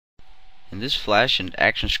In this Flash and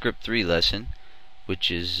ActionScript 3 lesson, which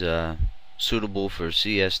is suitable for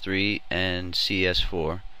CS3 and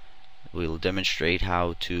CS4, we will demonstrate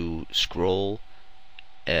how to scroll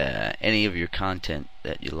any of your content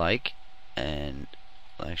that you like. And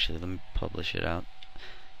actually, let me publish it out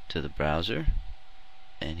to the browser,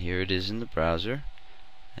 and here it is in the browser.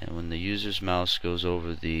 And when the user's mouse goes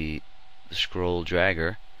over the scroll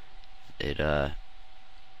dragger, it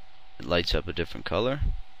lights up a different color,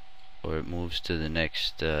 or it moves to the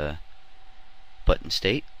next button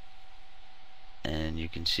state. And you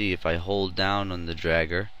can see if I hold down on the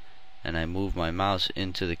dragger and I move my mouse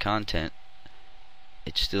into the content,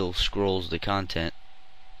 it still scrolls the content.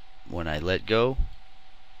 When I let go,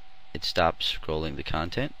 it stops scrolling the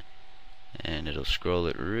content, and it'll scroll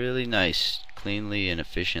it really nice, cleanly and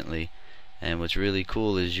efficiently. And what's really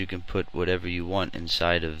cool is you can put whatever you want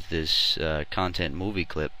inside of this content movie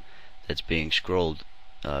clip that's being scrolled.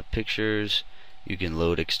 Pictures, you can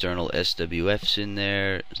load external SWFs in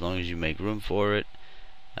there as long as you make room for it.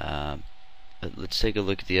 But let's take a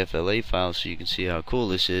look at the FLA file so you can see how cool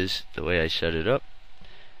this is, the way I set it up.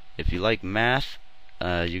 If you like math,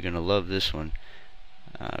 you're gonna love this one.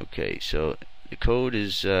 Okay, so the code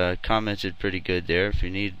is commented pretty good there. If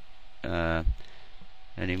you need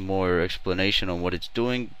any more explanation on what it's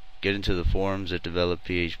doing, get into the forums at Develop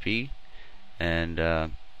PHP.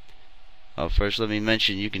 And first, let me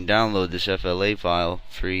mention you can download this FLA file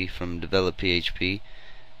free from Develop PHP.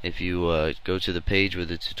 If you go to the page where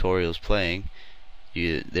the tutorial is playing,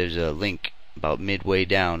 there's a link about midway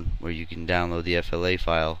down where you can download the FLA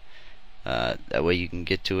file. That way you can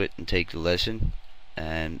get to it and take the lesson,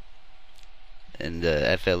 and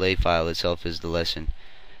the FLA file itself is the lesson.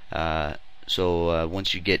 So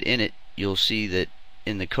once you get in it, you'll see that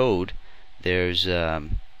in the code there's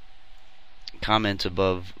comments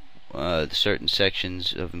above the certain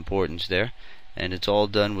sections of importance there, and it's all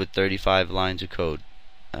done with 35 lines of code.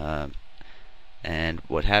 And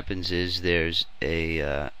what happens is there's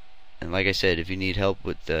a and like I said, if you need help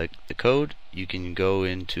with the code, you can go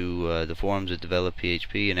into the forums at Develop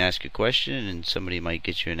PHP and ask a question, and somebody might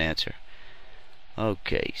get you an answer.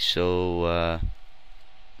 Okay, so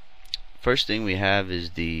first thing we have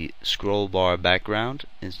is the scrollbar background,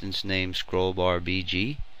 instance name scrollbar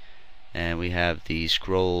BG, and we have the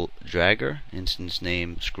scroll dragger, instance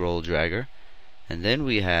name scroll dragger, and then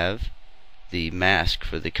we have the mask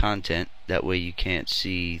for the content. That way you can't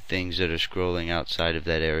see things that are scrolling outside of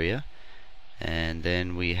that area. And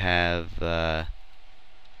then we have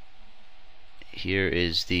here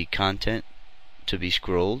is the content to be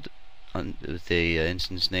scrolled with the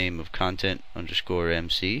instance name of content underscore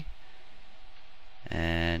MC.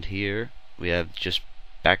 And here we have just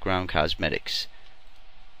background cosmetics,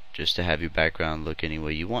 just to have your background look any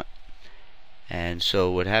way you want. And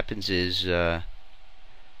so what happens is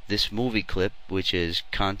this movie clip, which is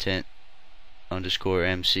content underscore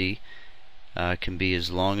MC, can be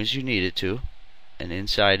as long as you need it to, and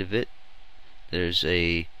inside of it there's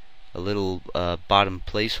a little bottom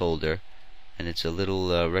placeholder, and it's a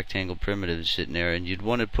little rectangle primitive sitting there, and you'd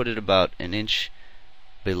want to put it about an inch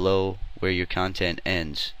below where your content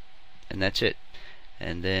ends, and that's it.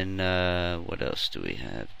 And then what else do we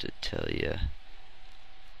have to tell you?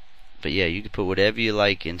 But yeah, you can put whatever you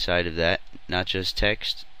like inside of that, not just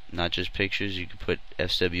text, not just pictures. You can put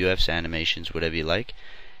SWFs, animations, whatever you like.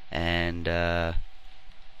 And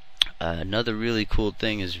another really cool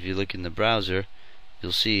thing is if you look in the browser,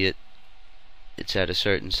 you'll see it's at a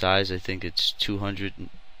certain size. I think it's 200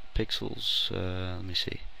 pixels. Let me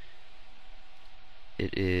see.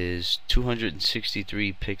 It is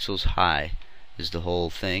 263 pixels high is the whole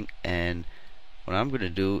thing. And what I'm going to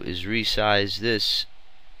do is resize this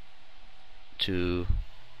to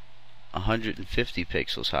 150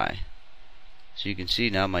 pixels high. So you can see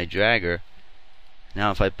now my dragger.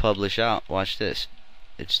 Now if I publish out, watch this,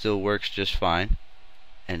 it still works just fine,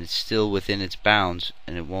 and it's still within its bounds,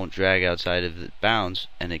 and it won't drag outside of the bounds,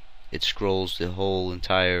 and it scrolls the whole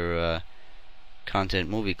entire content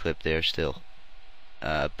movie clip there still.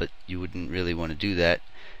 But you wouldn't really want to do that.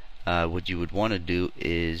 What you would want to do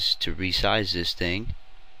is to resize this thing,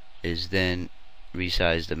 is then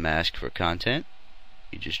resize the mask for content.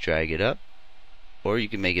 You just drag it up, or you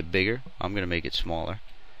can make it bigger. I'm going to make it smaller.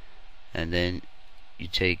 And then you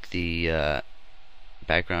take the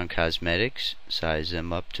background cosmetics, size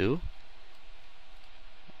them up too,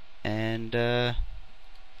 and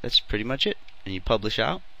that's pretty much it. And you publish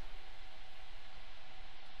out,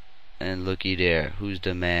 and looky there, who's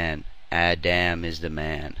the man? Adam is the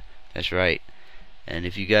man. That's right. And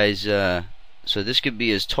if you guys so this could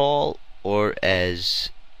be as tall or as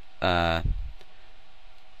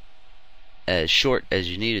as short as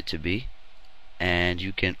you need it to be. And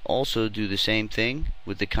you can also do the same thing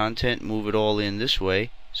with the content, move it all in this way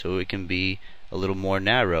so it can be a little more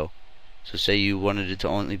narrow. So say you wanted it to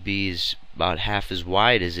only be about half as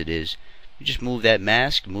wide as it is, you just move that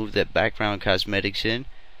mask, move that background cosmetics in,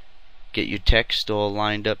 get your text all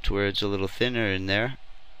lined up to where it's a little thinner in there,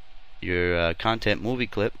 your content movie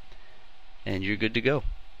clip, and you're good to go.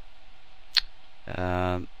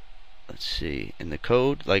 Let's see, in the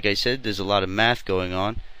code, like I said, there's a lot of math going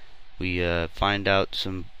on. We find out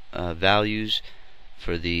some values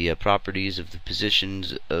for the properties of the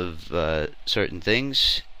positions of certain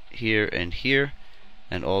things here and here,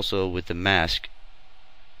 and also with the mask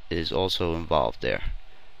is also involved there.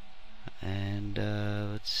 And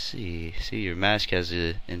let's see, your mask has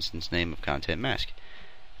an instance name of content mask,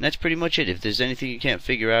 and that's pretty much it. If there's anything you can't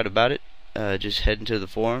figure out about it, just head into the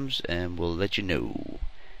forums and we'll let you know.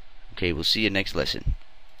 Okay, we'll see you next lesson.